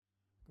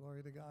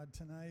Glory to God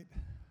tonight.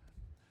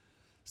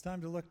 It's time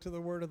to look to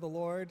the word of the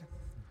Lord.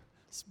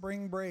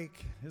 Spring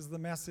break is the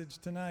message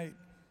tonight.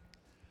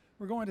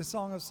 We're going to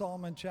Song of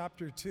Solomon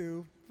chapter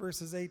 2,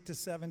 verses 8 to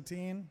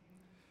 17.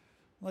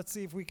 Let's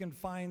see if we can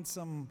find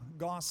some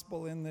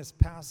gospel in this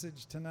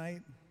passage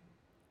tonight.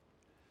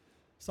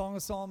 Song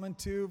of Solomon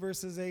 2,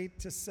 verses 8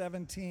 to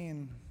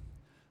 17.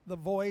 The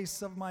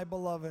voice of my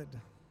beloved.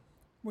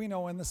 We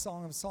know in the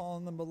Song of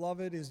Solomon, the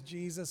beloved is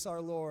Jesus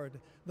our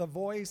Lord. The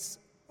voice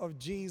of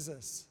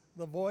Jesus,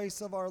 the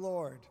voice of our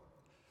Lord.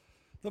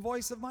 The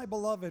voice of my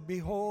beloved,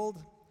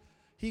 behold,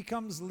 he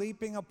comes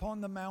leaping upon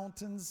the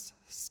mountains,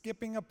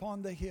 skipping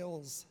upon the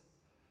hills.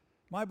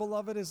 My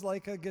beloved is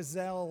like a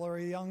gazelle or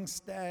a young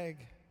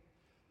stag.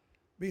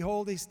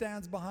 Behold, he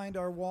stands behind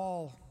our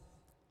wall.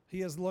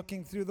 He is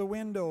looking through the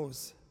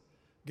windows,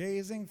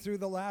 gazing through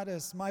the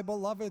lattice. My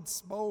beloved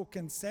spoke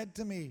and said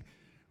to me,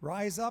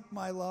 rise up,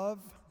 my love,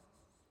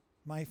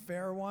 my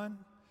fair one,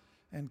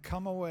 and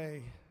come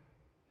away.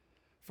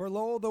 For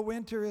lo, the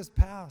winter is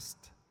past,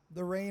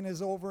 the rain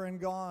is over and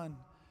gone,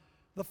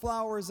 the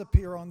flowers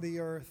appear on the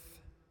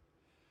earth.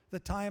 The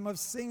time of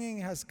singing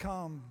has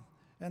come,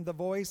 and the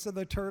voice of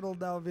the turtle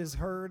dove is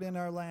heard in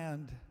our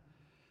land.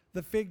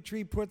 The fig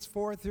tree puts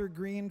forth her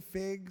green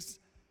figs,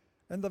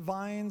 and the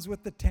vines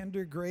with the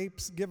tender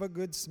grapes give a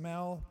good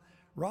smell.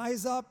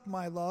 Rise up,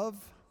 my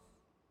love,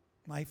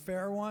 my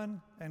fair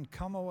one, and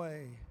come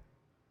away.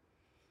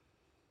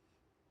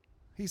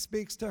 He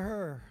speaks to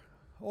her,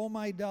 O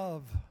my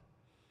dove,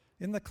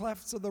 in the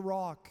clefts of the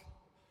rock,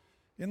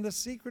 in the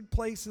secret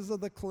places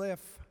of the cliff,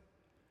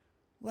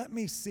 let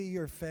me see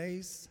your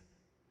face.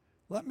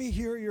 Let me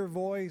hear your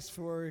voice,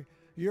 for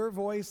your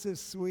voice is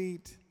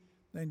sweet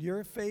and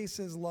your face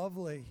is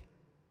lovely.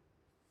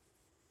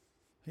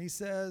 He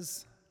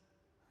says,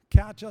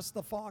 catch us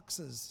the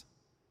foxes,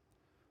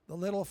 the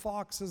little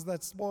foxes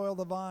that spoil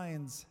the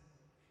vines,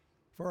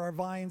 for our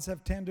vines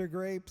have tender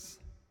grapes.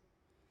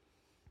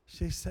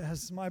 She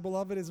says, my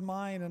beloved is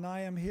mine and I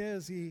am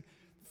his. He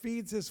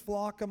feeds his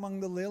flock among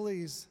the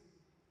lilies.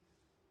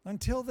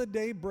 Until the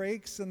day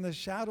breaks and the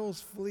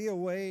shadows flee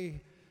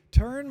away,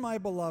 turn, my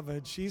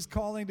beloved. She's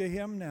calling to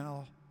him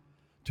now.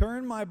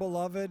 Turn, my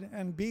beloved,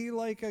 and be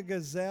like a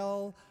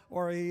gazelle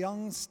or a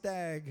young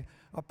stag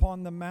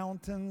upon the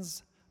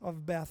mountains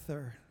of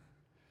Bether.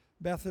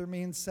 Bether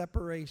means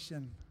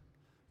separation.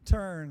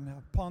 Turn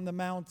upon the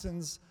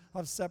mountains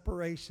of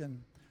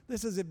separation.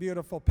 This is a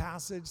beautiful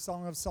passage,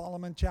 Song of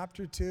Solomon,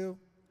 chapter 2.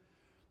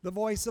 The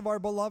voice of our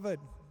beloved,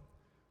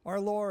 our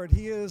Lord.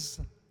 He is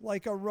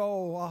like a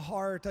roe, a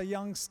hart, a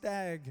young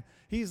stag.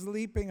 He's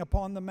leaping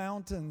upon the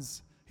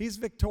mountains. He's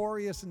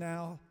victorious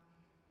now.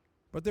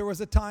 But there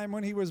was a time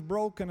when he was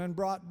broken and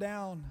brought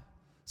down.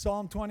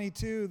 Psalm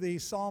 22, the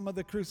psalm of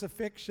the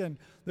crucifixion,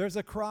 there's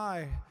a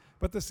cry.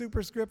 But the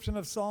superscription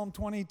of Psalm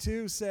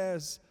 22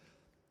 says,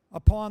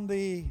 upon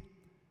the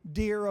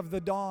deer of the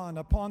dawn,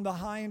 upon the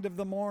hind of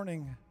the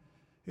morning.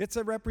 It's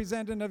a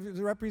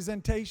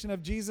representation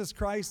of Jesus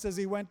Christ as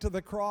he went to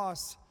the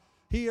cross.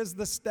 He is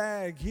the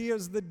stag, he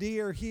is the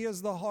deer, he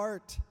is the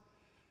hart.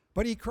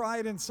 But he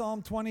cried in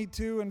Psalm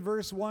 22 and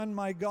verse 1,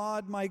 my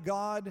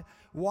God,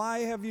 why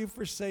have you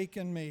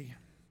forsaken me?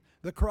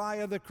 The cry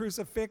of the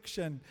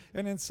crucifixion.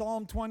 And in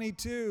Psalm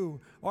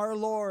 22, our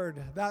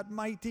Lord, that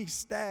mighty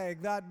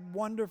stag, that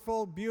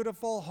wonderful,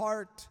 beautiful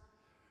hart,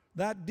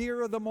 that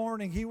deer of the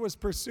morning, he was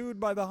pursued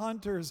by the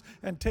hunters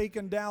and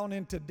taken down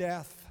into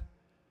death.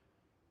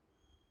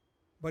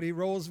 But he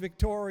rose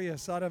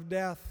victorious out of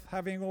death,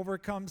 having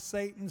overcome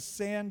Satan's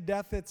sin,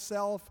 death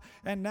itself.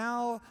 And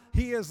now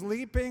he is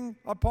leaping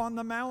upon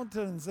the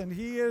mountains and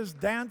he is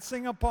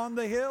dancing upon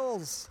the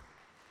hills.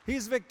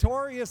 He's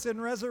victorious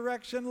in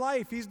resurrection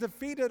life. He's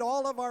defeated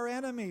all of our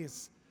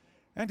enemies.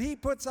 And he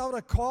puts out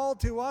a call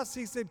to us.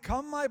 He said,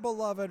 come, my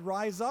beloved,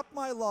 rise up,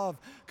 my love.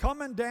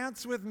 Come and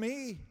dance with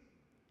me.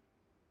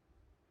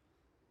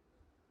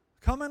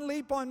 Come and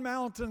leap on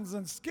mountains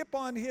and skip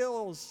on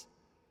hills.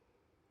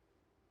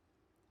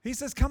 He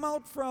says, come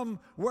out from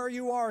where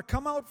you are.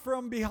 Come out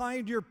from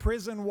behind your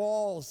prison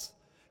walls.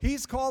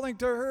 He's calling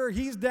to her.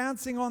 He's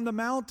dancing on the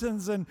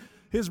mountains, and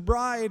his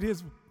bride,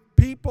 his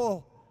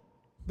people,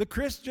 the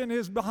Christian,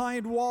 is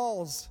behind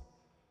walls,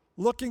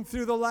 looking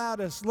through the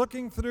lattice,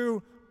 looking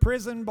through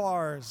prison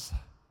bars.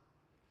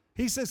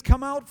 He says,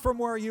 come out from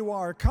where you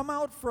are. Come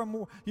out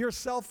from your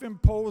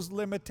self-imposed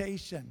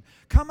limitation.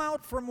 Come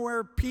out from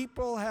where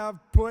people have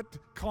put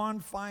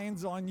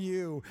confines on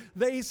you.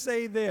 They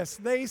say this,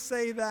 they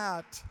say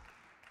that.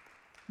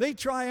 They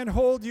try and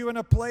hold you in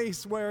a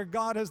place where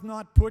God has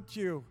not put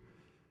you.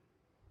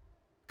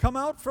 Come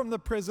out from the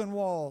prison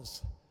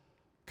walls.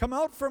 Come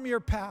out from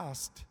your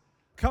past.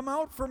 Come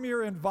out from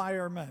your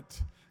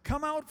environment.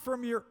 Come out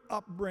from your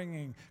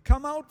upbringing.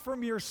 Come out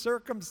from your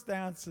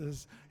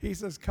circumstances. He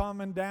says,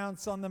 come and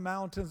dance on the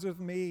mountains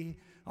with me.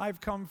 I've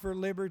come for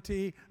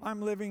liberty.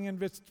 I'm living in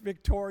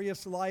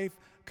victorious life.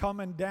 Come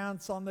and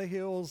dance on the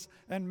hills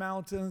and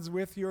mountains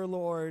with your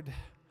Lord.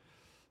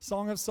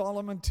 Song of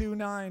Solomon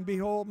 2:9.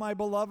 Behold, my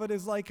beloved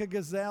is like a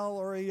gazelle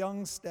or a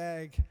young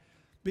stag.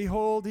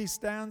 Behold, he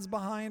stands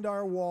behind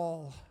our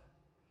wall.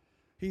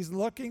 He's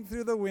looking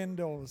through the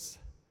windows,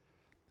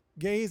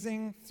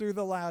 gazing through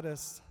the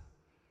lattice.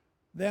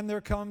 Then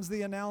there comes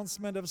the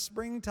announcement of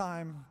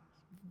springtime,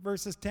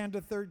 verses 10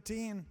 to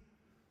 13.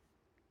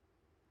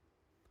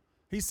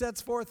 He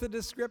sets forth a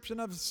description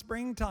of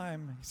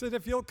springtime. He said,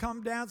 if you'll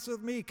come dance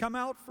with me, come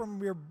out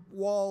from your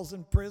walls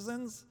and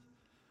prisons,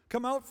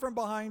 come out from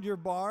behind your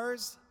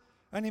bars.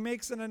 And he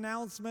makes an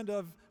announcement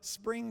of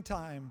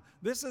springtime.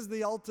 This is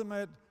the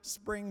ultimate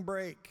spring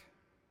break.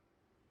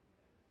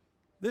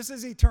 This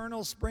is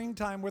eternal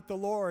springtime with the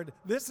Lord.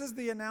 This is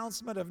the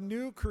announcement of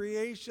new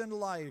creation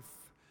life.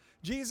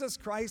 Jesus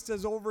Christ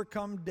has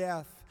overcome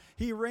death.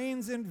 He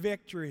reigns in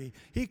victory.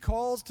 He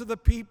calls to the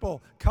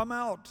people, come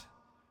out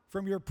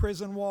from your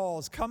prison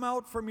walls. Come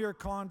out from your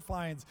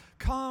confines.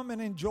 Come and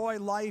enjoy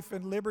life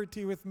and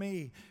liberty with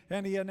me.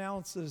 And he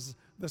announces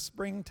the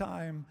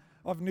springtime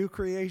of new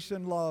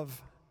creation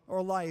love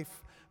or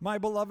life. My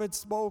beloved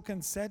spoke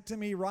and said to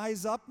me,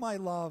 rise up, my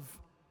love.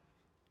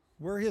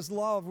 We're his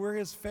love. We're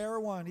his fair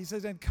one. He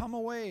says, and come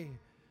away.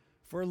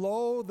 For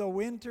lo, the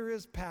winter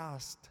is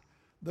past.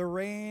 The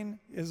rain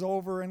is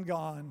over and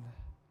gone.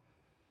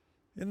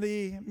 In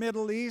the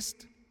Middle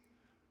East,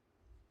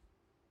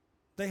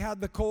 they had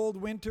the cold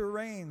winter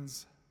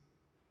rains.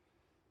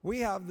 We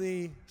have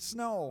the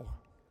snow.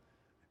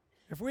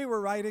 If we were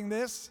writing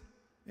this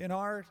in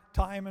our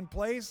time and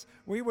place,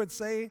 we would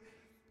say,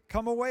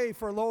 come away,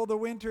 for lo, the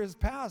winter is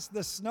past.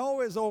 The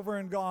snow is over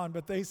and gone.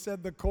 But they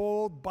said the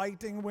cold,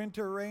 biting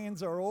winter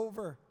rains are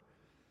over.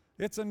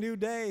 It's a new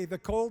day. The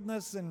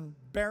coldness and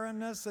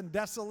barrenness and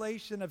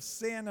desolation of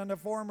sin and a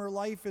former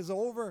life is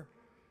over.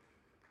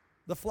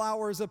 The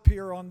flowers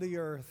appear on the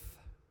earth.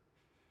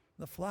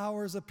 The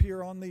flowers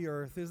appear on the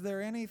earth. Is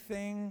there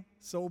anything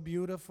so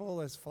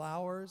beautiful as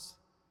flowers?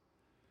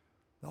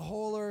 The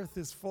whole earth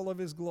is full of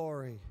his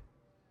glory.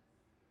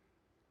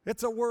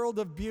 It's a world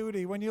of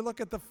beauty. When you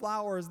look at the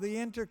flowers, the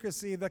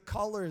intricacy, the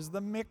colors,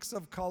 the mix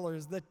of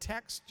colors, the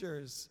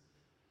textures,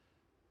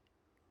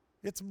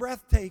 it's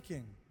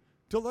breathtaking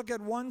to look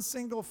at one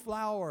single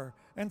flower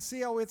and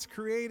see how it's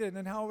created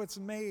and how it's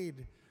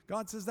made.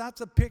 God says,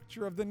 that's a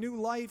picture of the new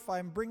life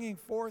I'm bringing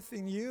forth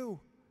in you.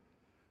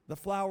 The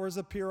flowers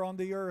appear on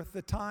the earth.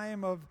 The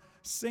time of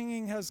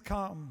singing has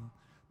come.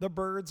 The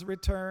birds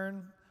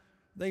return.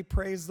 They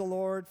praise the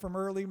Lord from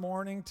early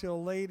morning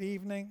till late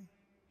evening.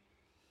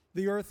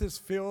 The earth is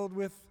filled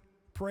with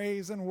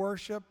praise and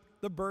worship.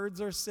 The birds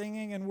are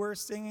singing and we're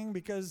singing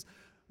because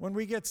when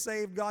we get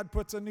saved, God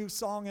puts a new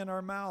song in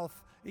our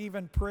mouth,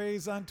 even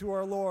praise unto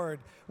our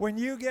Lord. When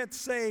you get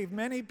saved,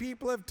 many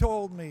people have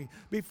told me,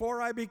 before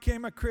I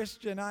became a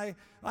Christian, I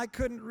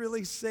couldn't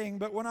really sing,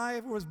 but when I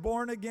was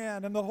born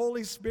again and the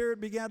Holy Spirit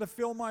began to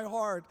fill my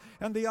heart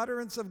and the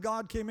utterance of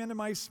God came into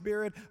my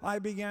spirit, I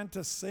began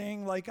to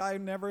sing like I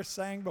never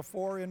sang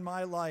before in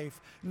my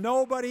life.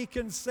 Nobody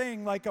can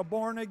sing like a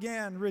born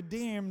again,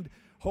 redeemed,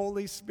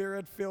 Holy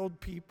Spirit-filled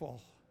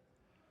people.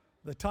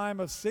 The time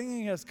of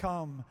singing has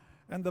come,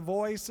 and the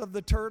voice of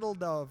the turtle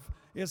dove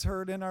is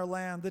heard in our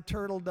land. The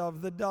turtle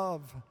dove,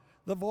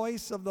 the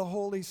voice of the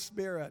Holy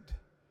Spirit.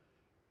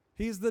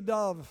 He's the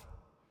dove.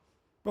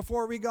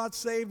 Before we got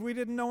saved, we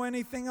didn't know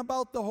anything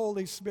about the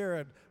Holy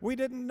Spirit. We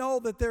didn't know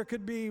that there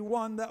could be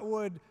one that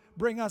would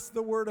bring us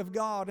the Word of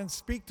God and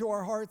speak to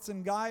our hearts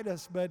and guide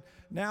us. But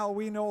now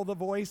we know the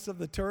voice of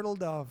the turtle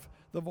dove,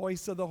 the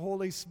voice of the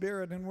Holy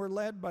Spirit, and we're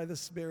led by the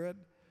Spirit.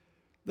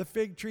 The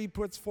fig tree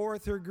puts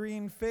forth her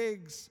green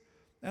figs,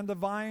 and the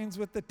vines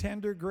with the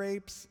tender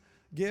grapes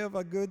give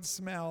a good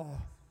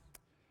smell.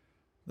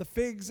 The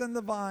figs and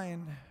the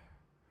vine.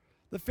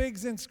 The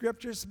figs in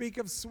Scripture speak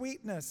of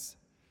sweetness,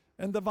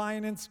 and the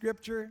vine in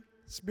Scripture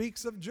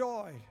speaks of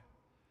joy.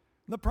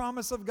 The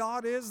promise of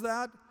God is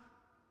that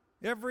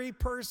every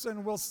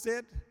person will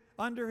sit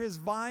under his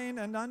vine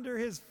and under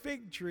his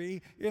fig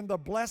tree in the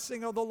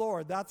blessing of the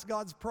Lord. That's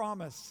God's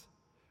promise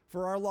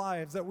for our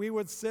lives, that we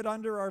would sit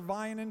under our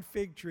vine and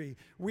fig tree.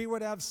 We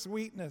would have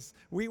sweetness.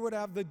 We would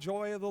have the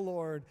joy of the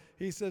Lord.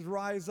 He says,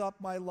 rise up,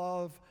 my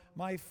love,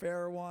 my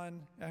fair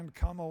one, and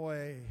come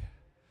away.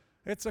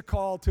 It's a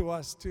call to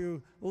us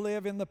to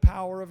live in the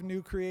power of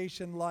new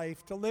creation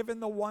life, to live in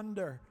the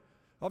wonder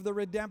of the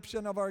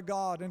redemption of our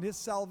God and his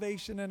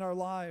salvation in our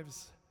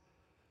lives.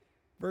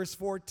 Verse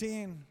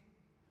 14,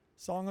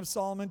 Song of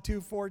Solomon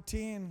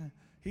 2:14,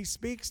 he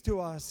speaks to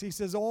us. He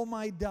says, "O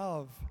my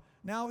dove."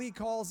 Now he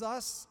calls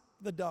us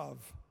the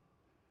dove.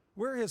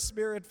 We're his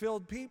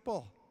Spirit-filled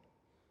people.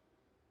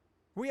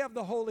 We have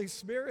the Holy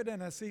Spirit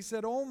in us. He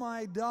said, "O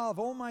my dove,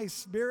 O my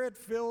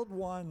Spirit-filled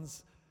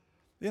ones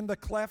in the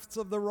clefts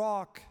of the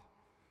rock."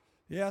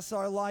 Yes,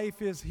 our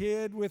life is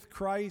hid with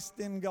Christ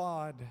in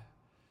God.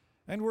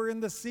 And we're in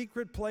the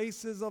secret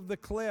places of the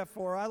cliff,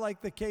 or I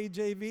like the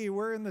KJV,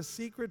 we're in the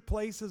secret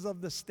places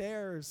of the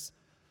stairs.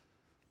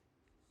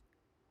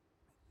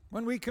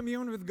 When we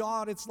commune with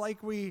God, it's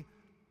like we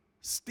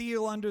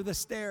steal under the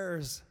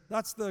stairs.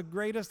 That's the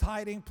greatest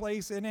hiding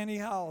place in any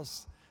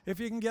house. if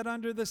you can get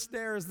under the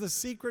stairs, the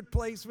secret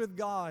place with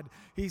God,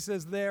 he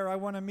says, there, I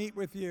want to meet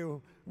with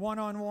you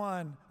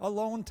one-on-one,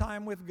 alone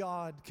time with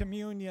God,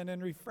 communion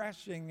and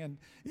refreshing and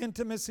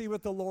intimacy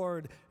with the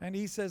Lord. And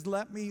he says,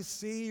 let me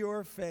see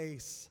your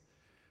face.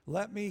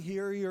 Let me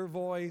hear your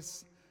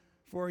voice,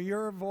 for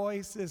your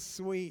voice is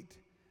sweet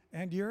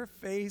and your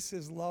face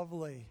is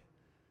lovely.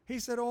 He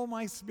said, oh,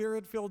 my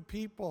spirit-filled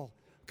people,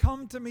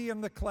 come to me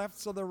in the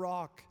clefts of the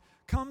rock.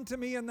 Come to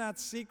me in that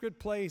secret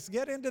place.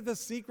 Get into the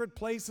secret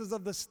places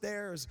of the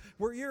stairs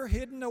where you're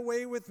hidden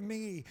away with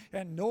me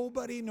and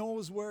nobody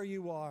knows where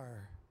you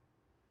are.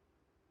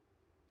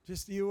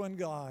 Just you and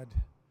God.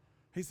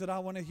 He said, I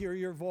want to hear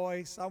your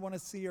voice. I want to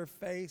see your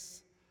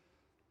face.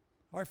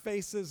 Our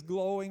faces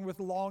glowing with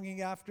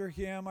longing after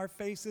him. Our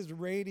faces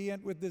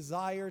radiant with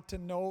desire to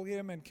know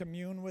him and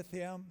commune with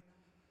him.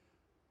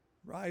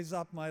 Rise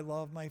up, my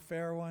love, my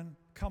fair one.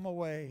 Come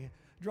away.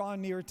 Draw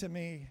near to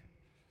me.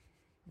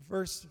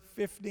 Verse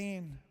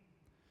 15,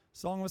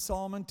 Song of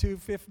Solomon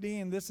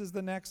 2:15. This is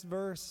the next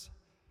verse.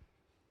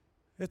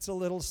 It's a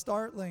little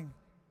startling.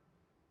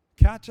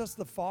 Catch us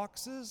the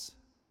foxes?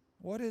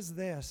 What is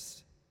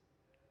this?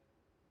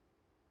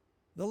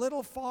 The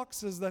little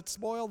foxes that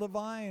spoil the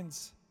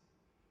vines.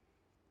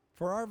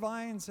 For our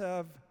vines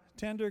have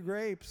tender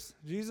grapes.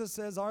 Jesus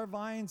says our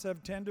vines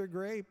have tender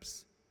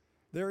grapes.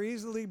 They're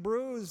easily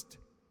bruised,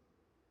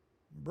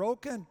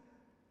 broken.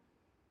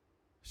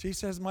 She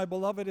says, my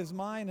beloved is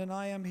mine and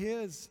I am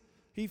his.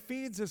 He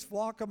feeds his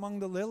flock among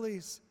the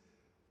lilies.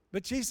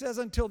 But she says,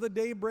 until the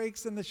day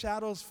breaks and the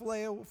shadows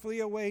flee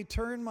away,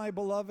 turn, my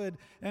beloved,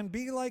 and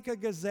be like a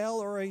gazelle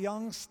or a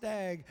young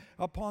stag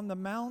upon the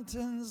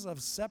mountains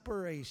of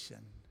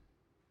separation.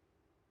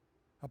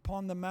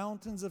 Upon the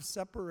mountains of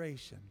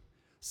separation.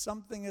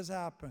 Something has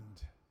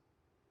happened.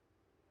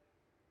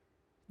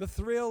 The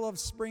thrill of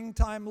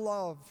springtime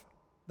love,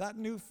 that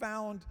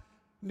newfound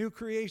new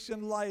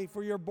creation life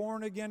where you're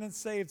born again and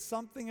saved,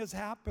 something has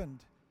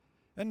happened.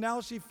 And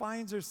now she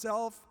finds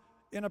herself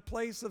in a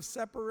place of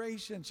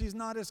separation. She's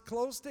not as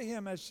close to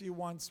him as she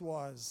once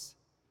was.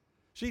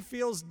 She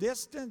feels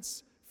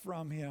distance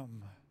from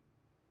him.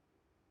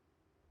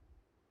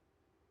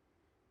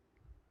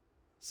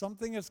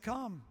 Something has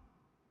come.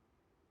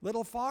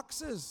 Little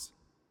foxes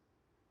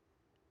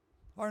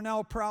are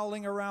now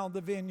prowling around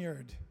the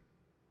vineyard.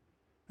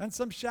 And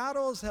some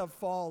shadows have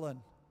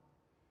fallen.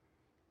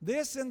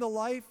 This in the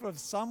life of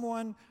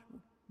someone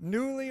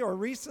newly or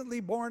recently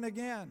born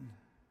again.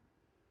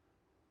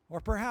 Or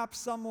perhaps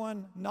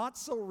someone not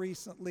so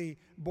recently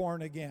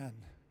born again.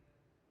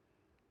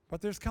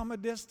 But there's come a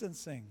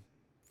distancing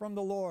from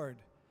the Lord.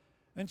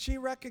 And she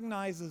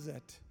recognizes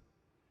it.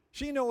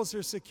 She knows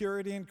her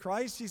security in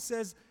Christ. She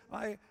says,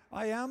 I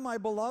am my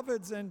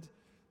beloved's and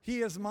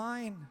he is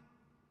mine.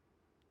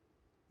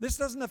 This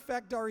doesn't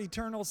affect our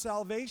eternal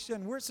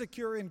salvation. We're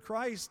secure in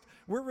Christ.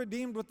 We're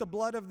redeemed with the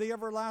blood of the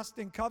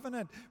everlasting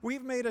covenant.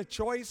 We've made a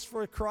choice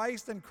for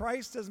Christ, and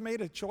Christ has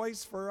made a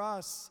choice for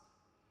us.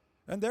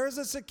 And there's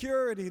a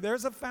security,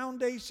 there's a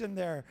foundation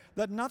there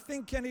that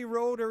nothing can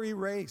erode or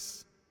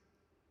erase.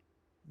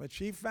 But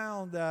she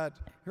found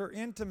that her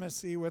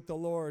intimacy with the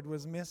Lord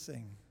was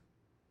missing.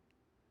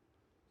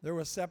 There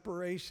was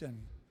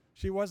separation.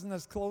 She wasn't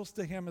as close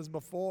to him as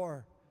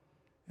before.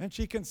 And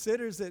she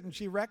considers it and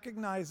she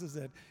recognizes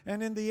it.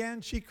 And in the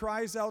end, she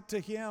cries out to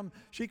him.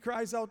 She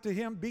cries out to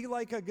him, be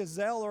like a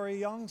gazelle or a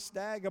young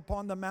stag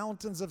upon the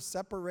mountains of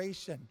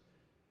separation.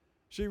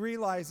 She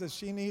realizes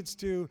she needs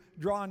to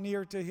draw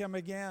near to him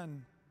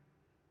again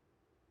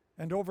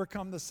and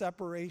overcome the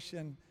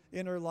separation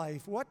in her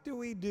life. What do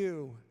we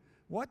do?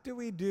 What do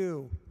we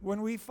do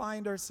when we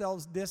find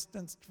ourselves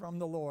distanced from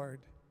the Lord?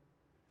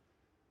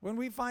 When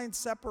we find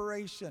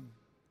separation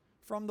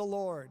from the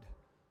Lord?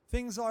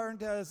 Things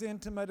aren't as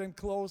intimate and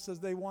close as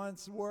they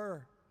once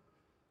were.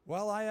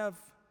 Well, I have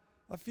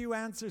a few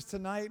answers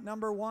tonight.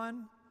 Number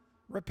one,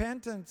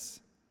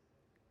 repentance.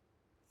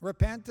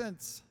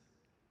 Repentance.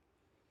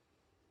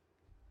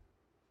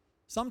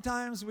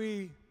 Sometimes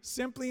we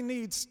simply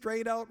need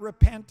straight out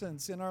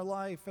repentance in our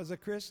life as a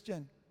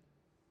Christian.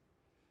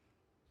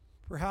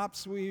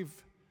 Perhaps we've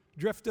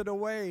drifted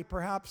away.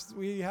 Perhaps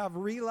we have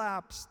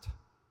relapsed,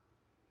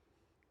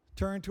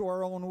 turned to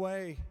our own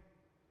way.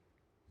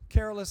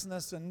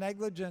 Carelessness and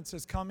negligence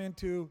has come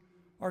into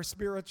our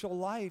spiritual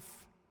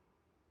life.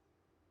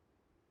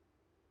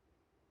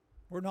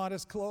 We're not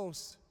as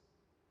close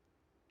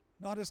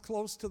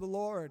to the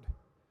Lord.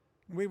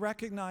 We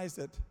recognize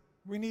it.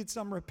 We need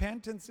some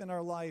repentance in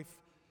our life.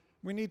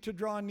 We need to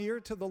draw near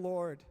to the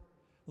Lord.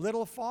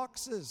 Little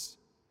foxes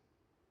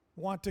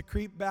want to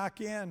creep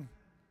back in.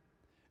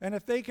 And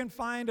if they can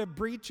find a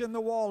breach in the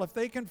wall, if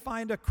they can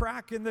find a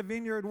crack in the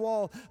vineyard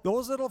wall,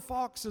 those little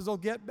foxes will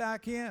get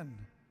back in.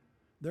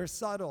 They're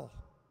subtle.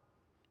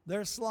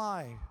 They're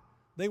sly.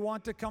 They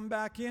want to come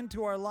back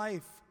into our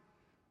life.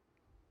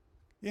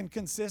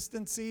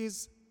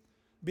 Inconsistencies,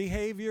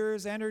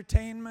 behaviors,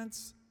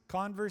 entertainments,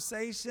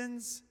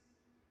 conversations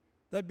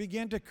that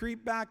begin to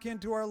creep back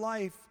into our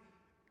life,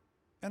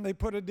 and they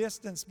put a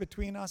distance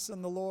between us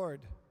and the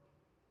Lord.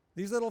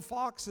 These little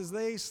foxes,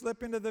 they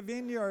slip into the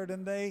vineyard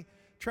and they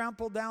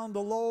trample down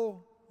the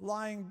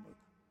low-lying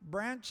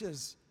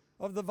branches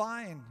of the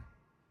vine,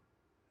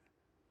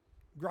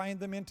 grind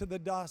them into the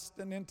dust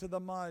and into the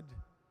mud.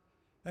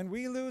 And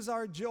we lose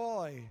our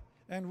joy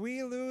and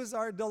we lose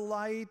our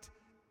delight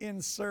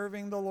in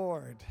serving the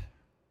Lord.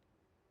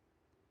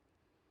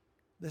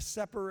 The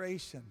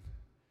separation.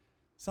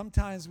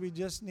 Sometimes we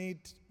just need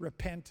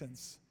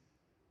repentance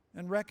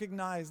and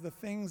recognize the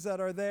things that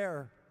are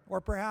there. Or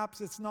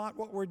perhaps it's not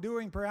what we're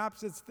doing.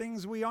 Perhaps it's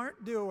things we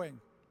aren't doing.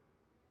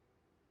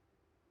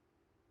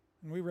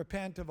 And we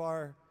repent of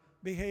our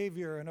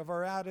behavior and of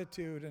our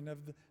attitude and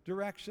of the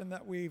direction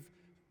that we've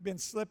been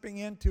slipping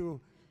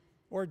into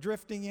or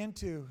drifting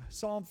into.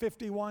 Psalm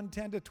 51,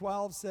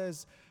 10-12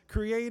 says,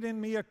 "Create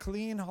in me a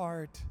clean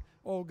heart,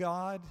 O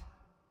God,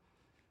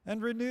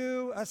 and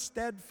renew a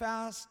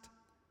steadfast,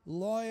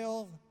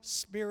 loyal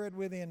spirit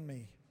within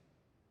me.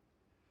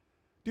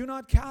 Do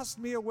not cast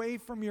me away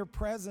from your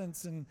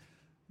presence, and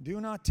do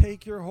not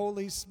take your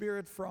Holy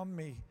Spirit from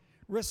me.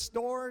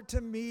 Restore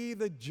to me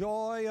the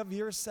joy of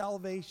your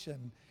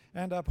salvation,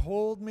 and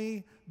uphold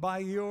me by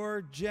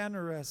your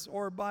generous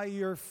or by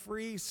your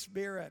free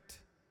spirit."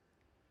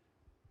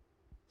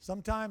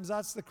 Sometimes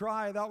that's the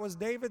cry. That was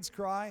David's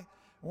cry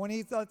when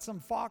he let some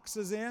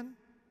foxes in.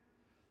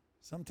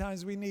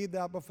 Sometimes we need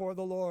that before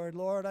the Lord.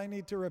 Lord, I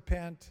need to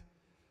repent.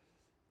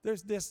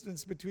 There's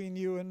distance between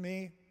you and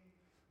me.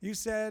 You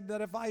said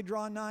that if I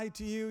draw nigh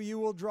to you, you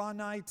will draw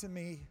nigh to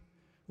me.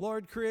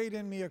 Lord, create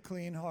in me a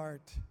clean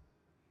heart.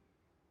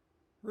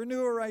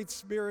 Renew a right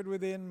spirit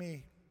within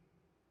me.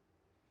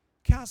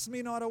 Cast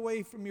me not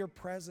away from your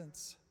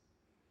presence.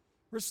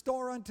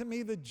 Restore unto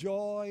me the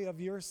joy of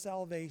your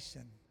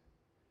salvation.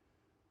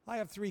 I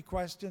have 3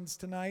 questions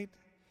tonight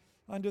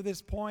under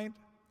this point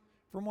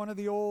from one of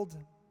the old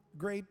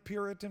great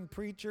Puritan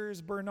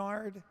preachers,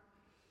 Bernard.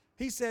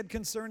 He said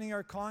concerning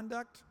our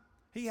conduct,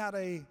 he had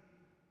a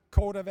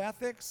code of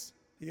ethics.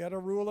 He had a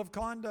rule of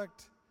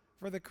conduct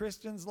for the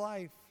Christian's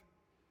life.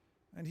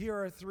 And here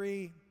are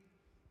 3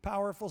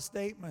 powerful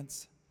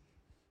statements.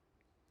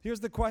 Here's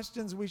the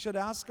questions we should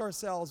ask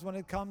ourselves when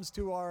it comes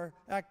to our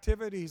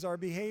activities, our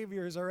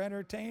behaviors, our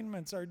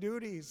entertainments, our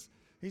duties.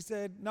 He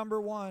said,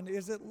 number 1,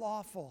 is it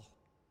lawful?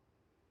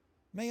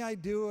 May I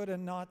do it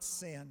and not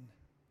sin?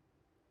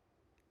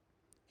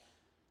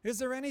 Is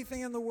there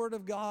anything in the Word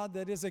of God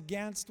that is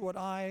against what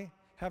I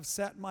have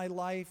set my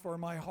life or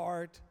my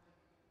heart,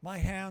 my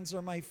hands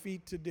or my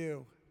feet to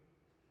do?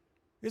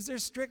 Is there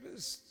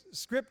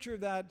scripture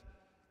that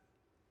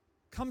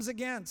comes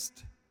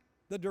against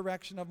the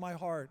direction of my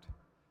heart?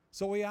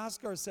 So we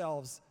ask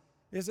ourselves,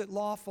 is it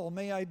lawful?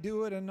 May I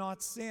do it and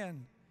not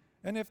sin?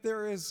 And if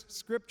there is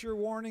scripture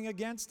warning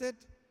against it,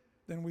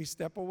 then we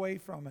step away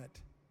from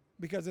it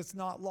because it's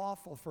not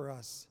lawful for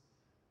us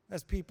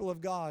as people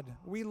of God.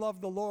 We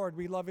love the Lord.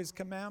 We love His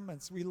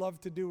commandments. We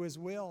love to do His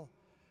will.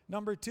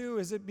 Number 2,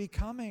 is it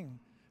becoming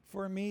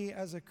for me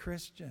as a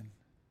Christian?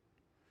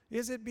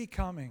 Is it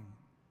becoming?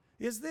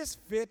 Is this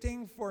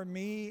fitting for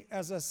me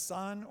as a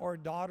son or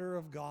daughter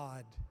of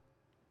God?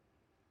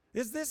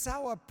 Is this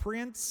how a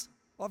prince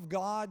of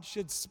God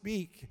should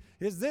speak?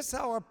 Is this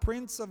how a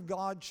prince of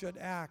God should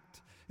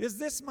act? Is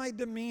this my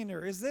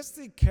demeanor? Is this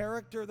the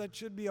character that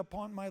should be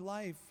upon my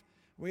life?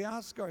 We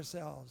ask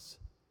ourselves,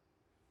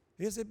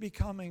 is it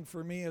becoming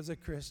for me as a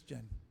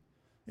Christian?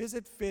 Is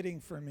it fitting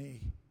for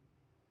me?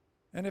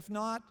 And if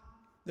not,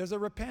 there's a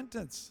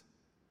repentance.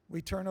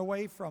 We turn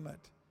away from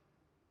it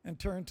and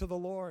turn to the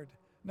Lord.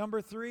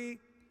 Number 3,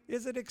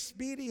 is it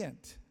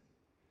expedient?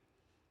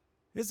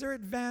 Is there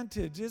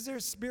advantage? Is there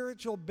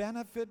spiritual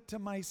benefit to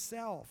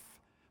myself?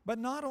 But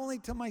not only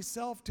to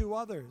myself, to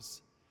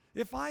others.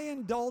 If I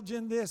indulge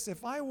in this,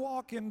 if I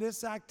walk in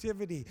this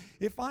activity,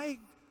 if I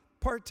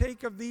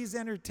partake of these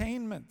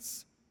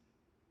entertainments,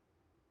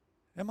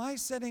 am I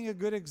setting a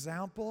good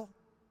example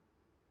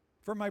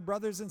for my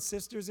brothers and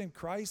sisters in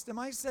Christ? Am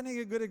I setting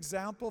a good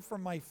example for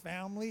my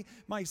family,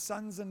 my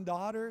sons and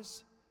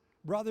daughters,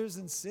 brothers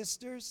and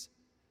sisters?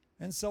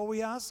 And so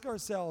we ask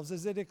ourselves,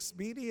 is it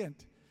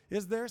expedient?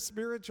 Is there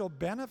spiritual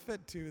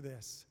benefit to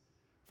this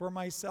for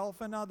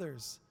myself and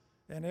others?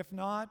 And if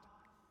not,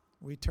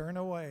 we turn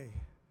away.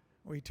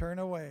 We turn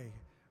away.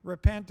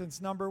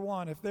 Repentance, number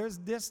 1. If there's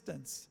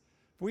distance,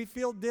 if we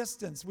feel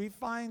distance, we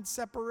find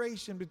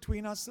separation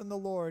between us and the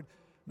Lord.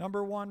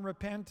 Number 1,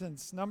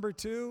 repentance. Number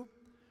 2,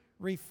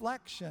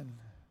 reflection.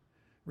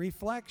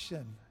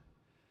 Reflection.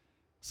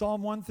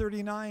 Psalm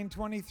 139,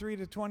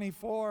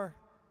 23-24.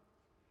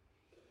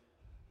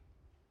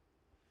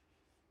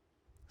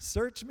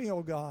 Search me,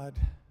 O God.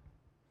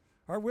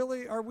 Are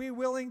we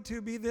willing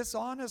to be this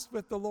honest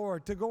with the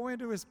Lord, to go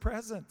into His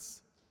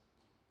presence?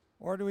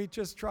 Or do we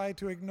just try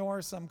to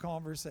ignore some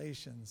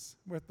conversations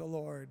with the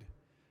Lord?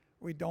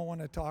 We don't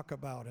want to talk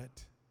about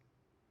it.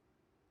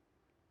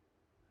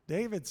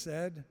 David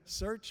said,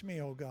 search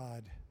me, O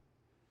God,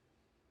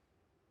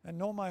 and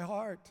know my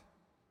heart.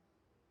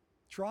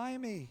 Try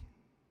me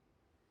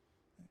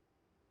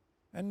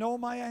and know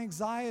my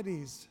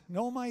anxieties,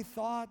 know my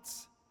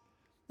thoughts,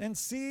 and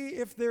see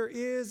if there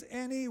is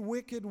any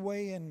wicked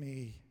way in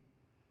me.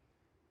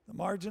 The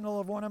marginal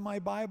of one of my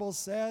Bibles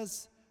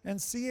says,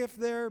 and see if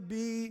there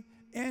be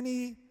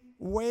any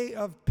way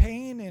of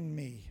pain in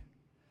me.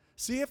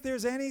 See if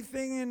there's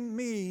anything in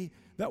me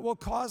that will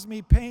cause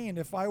me pain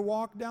if I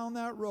walk down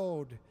that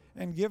road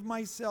and give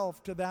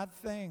myself to that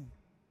thing.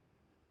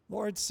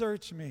 Lord,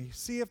 search me.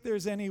 See if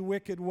there's any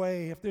wicked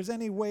way, if there's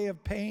any way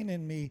of pain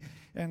in me,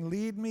 and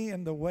lead me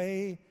in the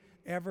way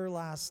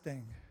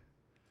everlasting.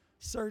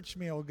 Search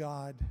me, O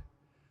God.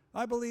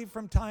 I believe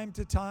from time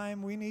to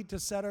time we need to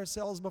set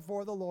ourselves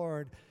before the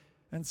Lord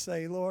and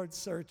say, Lord,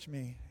 search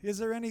me. Is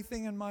there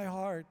anything in my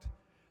heart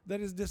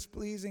that is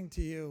displeasing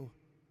to you?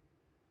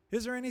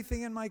 Is there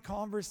anything in my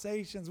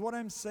conversations, what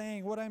I'm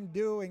saying, what I'm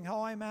doing,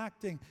 how I'm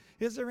acting?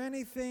 Is there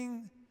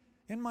anything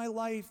in my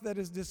life that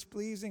is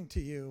displeasing to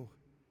you?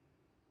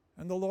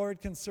 And the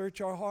Lord can search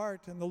our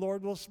heart, and the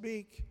Lord will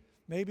speak.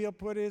 Maybe He'll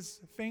put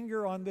His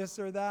finger on this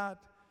or that,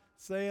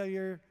 say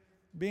you're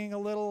being a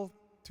little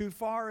too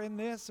far in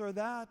this or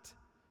that.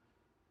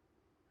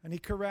 And He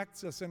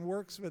corrects us and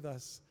works with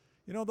us.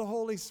 You know, the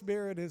Holy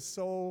Spirit is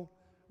so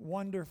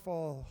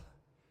wonderful.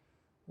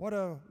 What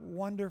a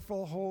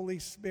wonderful Holy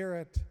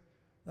Spirit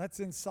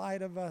that's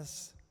inside of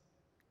us.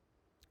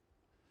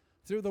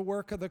 Through the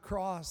work of the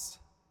cross,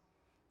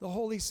 the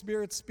Holy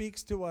Spirit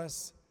speaks to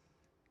us.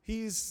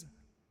 He's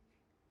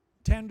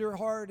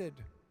tender-hearted.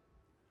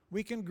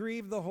 We can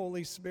grieve the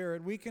Holy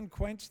Spirit. We can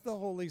quench the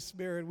Holy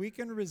Spirit. We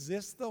can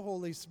resist the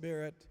Holy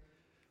Spirit.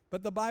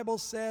 But the Bible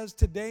says,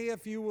 today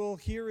if you will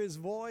hear His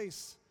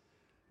voice,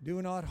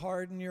 do not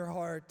harden your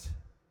heart.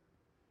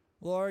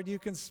 Lord, you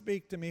can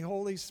speak to me.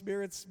 Holy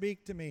Spirit,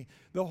 speak to me.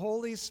 The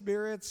Holy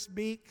Spirit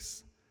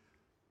speaks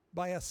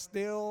by a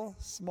still,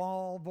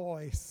 small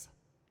voice.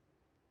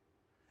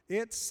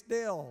 It's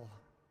still.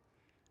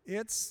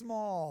 It's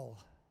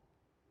small.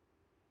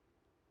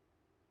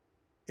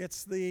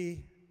 It's the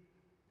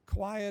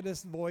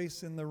quietest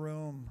voice in the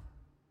room.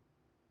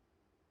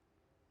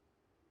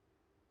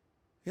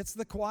 It's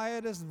the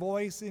quietest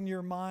voice in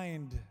your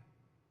mind.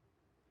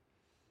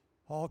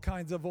 All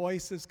kinds of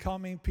voices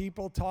coming,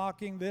 people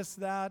talking, this,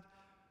 that,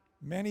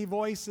 many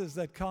voices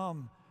that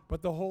come.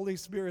 But the Holy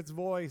Spirit's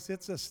voice,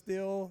 it's a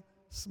still,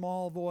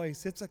 small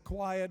voice. It's a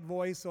quiet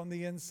voice on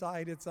the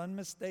inside. It's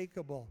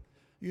unmistakable.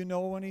 You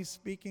know when He's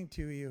speaking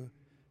to you.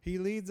 He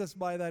leads us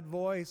by that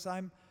voice.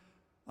 I'm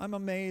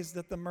amazed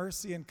at the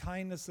mercy and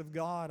kindness of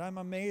God. I'm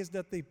amazed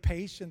at the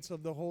patience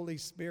of the Holy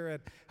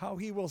Spirit, how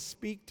He will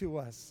speak to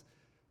us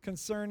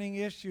concerning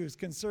issues,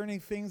 concerning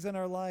things in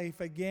our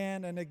life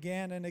again and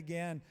again and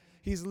again.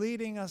 He's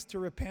leading us to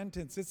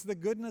repentance. It's the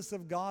goodness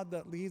of God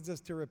that leads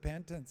us to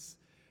repentance.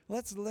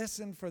 Let's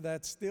listen for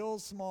that still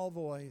small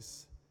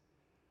voice.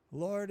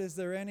 Lord, is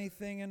there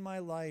anything in my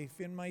life,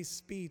 in my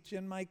speech,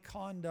 in my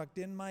conduct,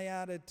 in my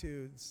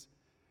attitudes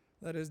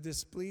that is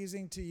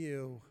displeasing to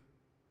you?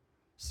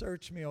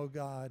 Search me, O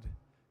God.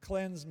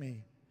 Cleanse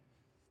me.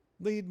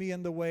 Lead me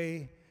in the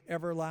way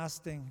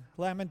everlasting.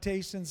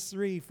 Lamentations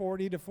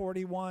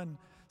 3:40-41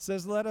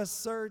 says, let us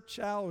search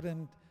out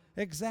and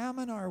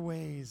examine our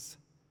ways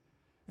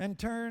and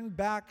turn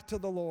back to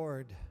the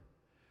Lord.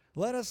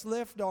 Let us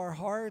lift our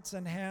hearts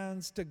and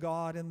hands to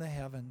God in the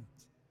heavens.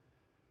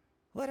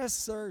 Let us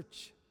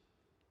search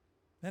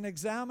and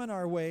examine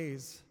our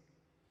ways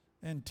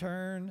and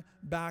turn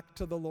back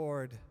to the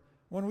Lord.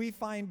 When we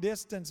find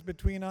distance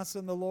between us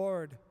and the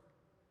Lord,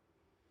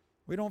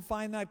 we don't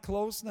find that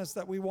closeness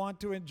that we want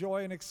to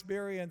enjoy and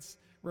experience.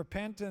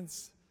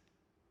 Repentance,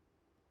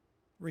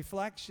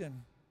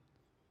 reflection.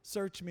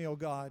 Search me, O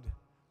God.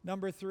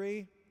 Number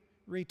 3,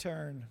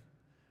 return.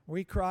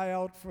 We cry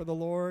out for the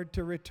Lord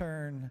to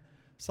return.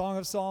 Song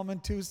of Solomon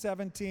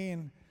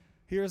 2:17.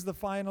 Here's the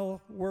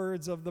final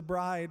words of the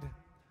bride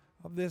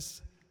of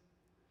this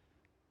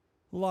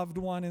loved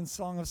one in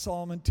Song of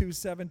Solomon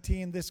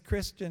 2:17, this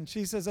Christian.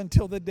 She says,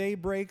 until the day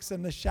breaks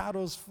and the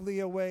shadows flee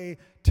away,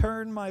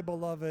 turn, my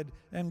beloved,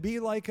 and be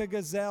like a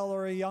gazelle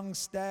or a young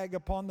stag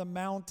upon the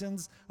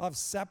mountains of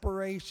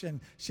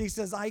separation. She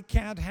says, I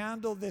can't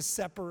handle this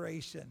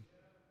separation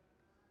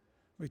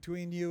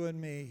between you and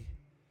me.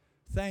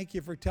 Thank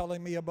you for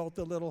telling me about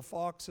the little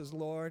foxes,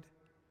 Lord.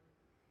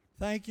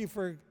 Thank you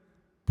for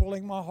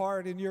pulling my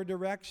heart in your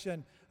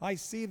direction. I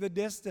see the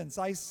distance.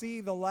 I see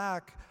the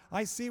lack.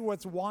 I see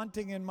what's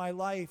wanting in my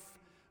life.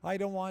 I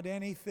don't want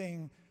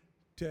anything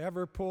to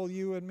ever pull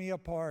you and me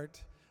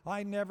apart.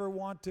 I never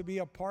want to be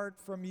apart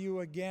from you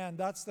again.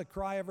 That's the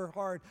cry of her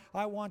heart.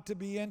 I want to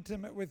be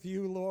intimate with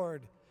you,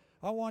 Lord.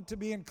 I want to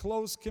be in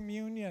close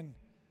communion.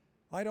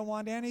 I don't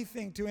want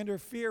anything to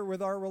interfere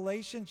with our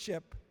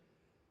relationship.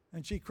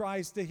 And she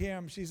cries to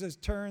him. She says,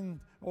 turn,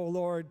 O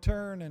Lord,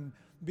 turn and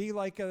be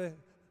like a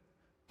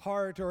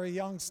hart or a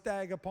young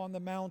stag upon the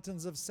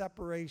mountains of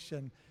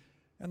separation.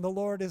 And the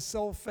Lord is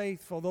so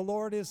faithful. The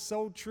Lord is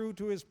so true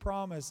to His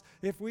promise.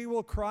 If we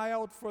will cry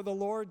out for the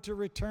Lord to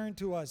return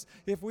to us,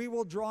 if we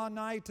will draw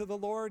nigh to the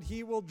Lord,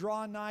 He will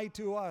draw nigh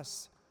to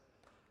us.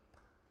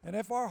 And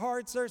if our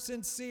hearts are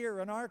sincere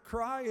and our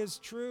cry is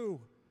true,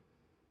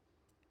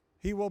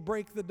 He will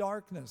break the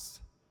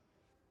darkness.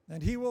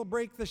 And He will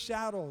break the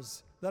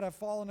shadows that have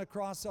fallen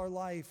across our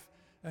life,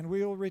 and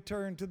we will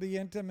return to the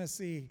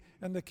intimacy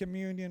and the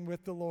communion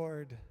with the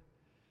Lord.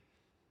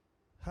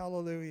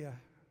 Hallelujah.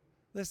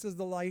 This is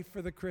the life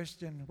for the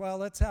Christian. Well,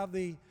 let's have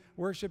the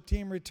worship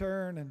team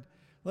return, and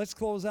let's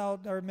close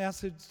out our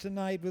message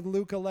tonight with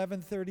Luke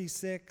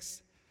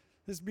 11:36.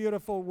 This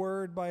beautiful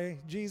word by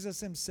Jesus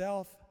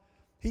Himself.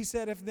 He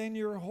said, "If then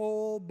your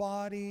whole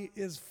body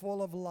is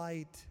full of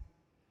light,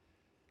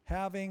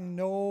 having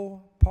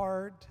no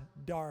part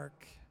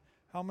dark."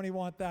 How many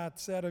want that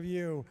said of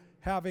you?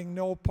 Having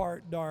no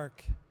part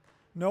dark.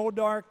 No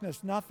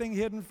darkness, nothing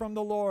hidden from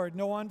the Lord,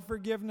 no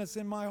unforgiveness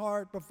in my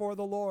heart before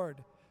the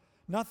Lord.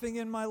 Nothing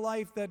in my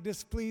life that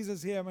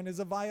displeases Him and is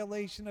a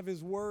violation of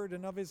His word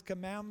and of His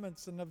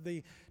commandments and of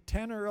the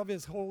tenor of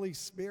His Holy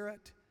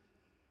Spirit.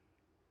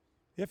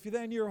 If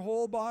then your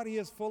whole body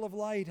is full of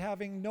light,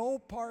 having no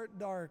part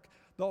dark,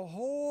 the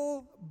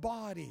whole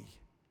body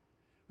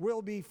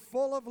will be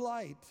full of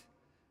light,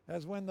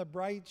 as when the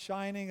bright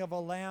shining of a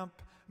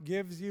lamp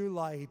gives you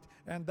light.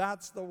 And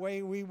that's the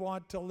way we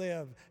want to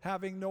live,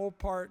 having no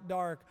part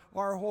dark,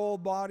 our whole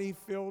body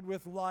filled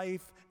with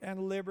life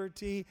and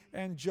liberty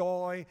and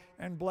joy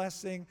and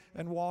blessing,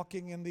 and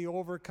walking in the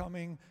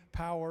overcoming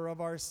power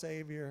of our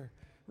Savior.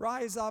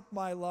 Rise up,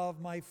 my love,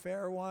 my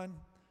fair one,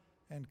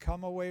 and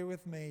come away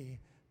with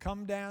me.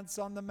 Come dance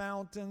on the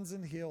mountains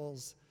and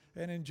hills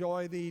and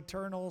enjoy the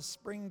eternal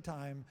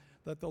springtime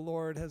that the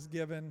Lord has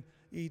given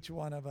each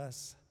one of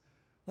us.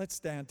 Let's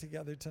stand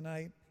together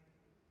tonight.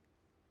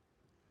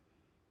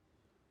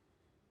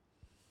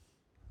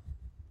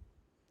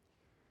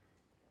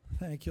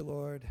 Thank you,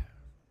 Lord.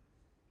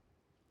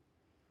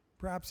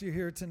 Perhaps you're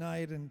here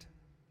tonight and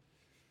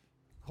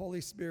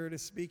Holy Spirit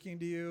is speaking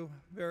to you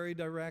very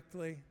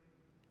directly,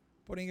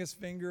 putting His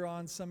finger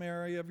on some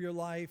area of your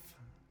life.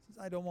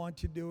 I don't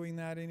want you doing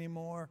that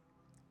anymore.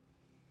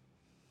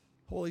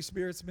 Holy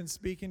Spirit's been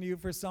speaking to you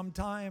for some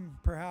time,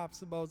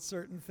 perhaps about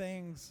certain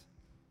things.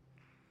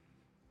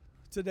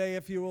 Today,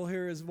 if you will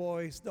hear His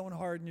voice, don't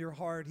harden your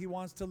heart. He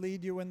wants to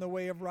lead you in the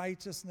way of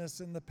righteousness,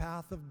 in the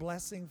path of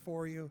blessing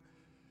for you.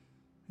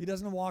 He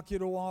doesn't want you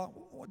to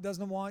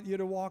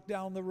walk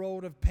down the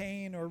road of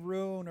pain or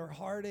ruin or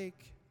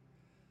heartache.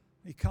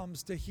 He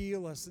comes to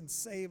heal us and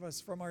save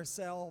us from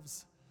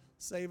ourselves,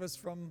 save us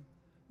from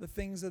the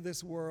things of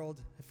this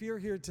world. If you're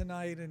here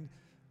tonight and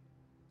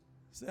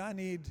say, I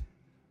need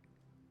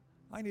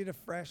a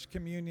fresh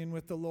communion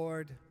with the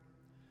Lord.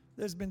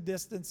 There's been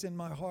distance in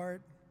my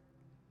heart.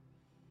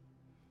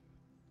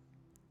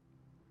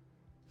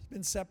 There's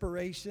been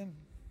separation,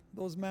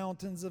 those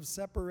mountains of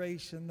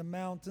separation, the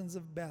mountains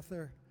of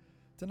Bether.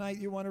 Tonight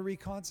you want to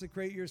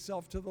reconsecrate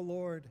yourself to the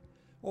Lord.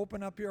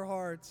 Open up your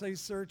heart. Say,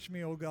 search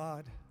me, O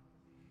God.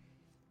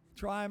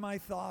 Try my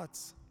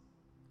thoughts.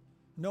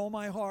 Know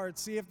my heart.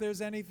 See if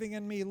there's anything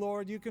in me.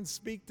 Lord, you can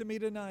speak to me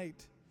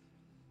tonight.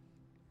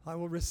 I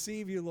will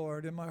receive you,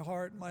 Lord, in my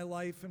heart, my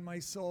life, and my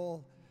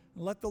soul.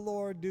 And let the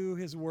Lord do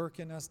His work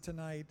in us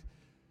tonight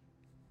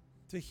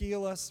to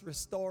heal us,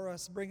 restore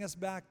us, bring us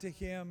back to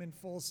Him in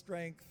full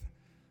strength.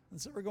 And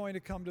so we're going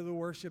to come to the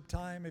worship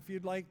time. If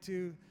you'd like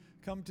to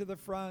come to the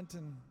front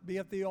and be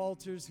at the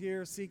altars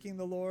here seeking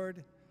the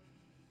Lord,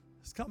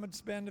 just come and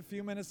spend a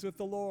few minutes with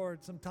the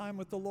Lord, some time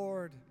with the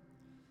Lord.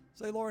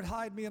 Say, Lord,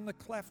 hide me in the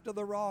cleft of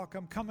the rock.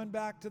 I'm coming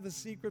back to the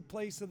secret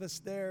place of the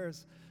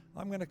stairs.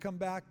 I'm going to come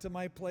back to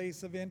my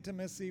place of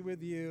intimacy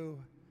with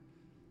you.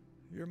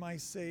 You're my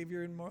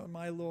Savior and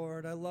my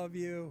Lord. I love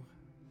you.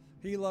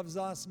 He loves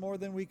us more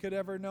than we could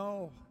ever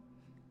know.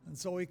 And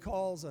so He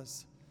calls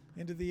us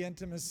into the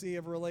intimacy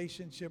of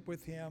relationship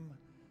with Him.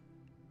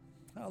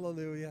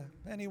 Hallelujah.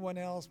 Anyone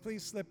else,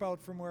 please slip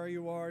out from where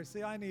you are.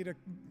 Say, I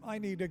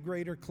need a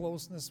greater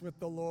closeness with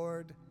the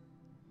Lord.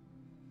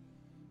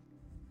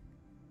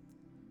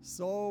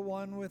 So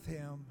one with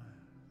Him.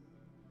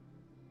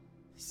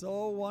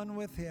 So one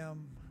with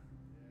Him.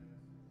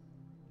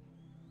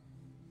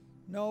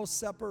 No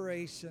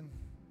separation.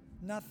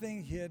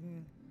 Nothing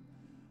hidden.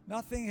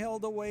 Nothing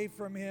held away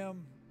from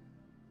Him.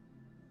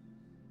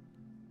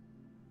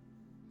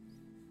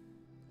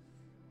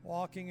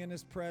 Walking in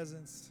His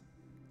presence.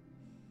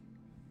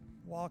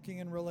 Walking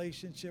in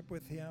relationship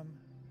with Him.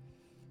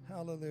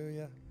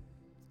 Hallelujah.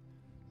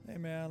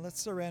 Amen. Let's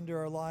surrender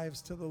our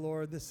lives to the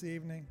Lord this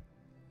evening.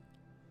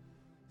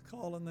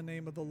 Call in the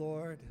name of the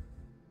Lord.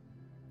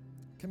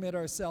 Commit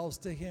ourselves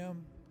to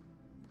Him,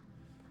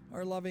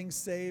 our loving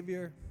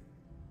Savior,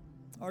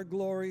 our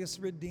glorious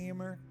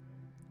Redeemer,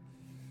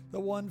 the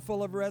one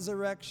full of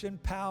resurrection,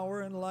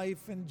 power, and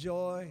life and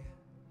joy.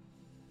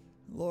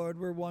 Lord,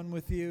 we're one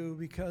with You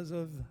because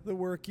of the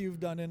work You've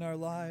done in our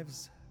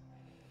lives.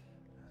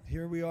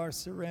 Here we are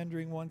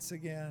surrendering once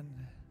again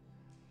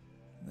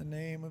in the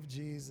name of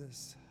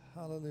Jesus.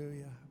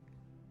 Hallelujah.